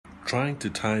Trying to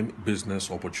time business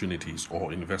opportunities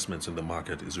or investments in the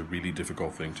market is a really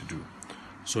difficult thing to do.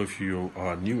 So, if you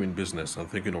are new in business and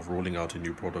thinking of rolling out a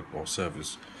new product or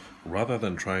service, rather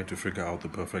than trying to figure out the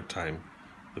perfect time,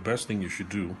 the best thing you should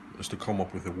do is to come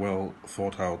up with a well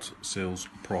thought out sales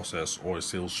process or a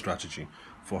sales strategy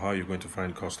for how you're going to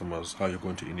find customers, how you're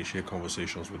going to initiate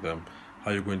conversations with them,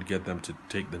 how you're going to get them to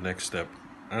take the next step,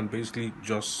 and basically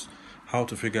just how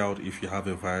to figure out if you have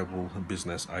a viable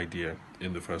business idea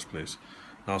in the first place.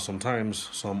 Now, sometimes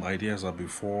some ideas are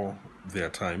before their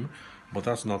time, but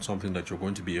that's not something that you're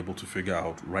going to be able to figure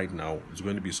out right now. It's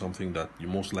going to be something that you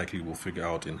most likely will figure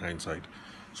out in hindsight.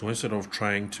 So instead of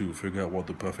trying to figure out what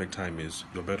the perfect time is,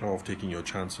 you're better off taking your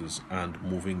chances and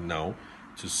moving now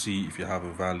to see if you have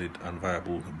a valid and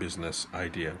viable business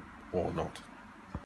idea or not.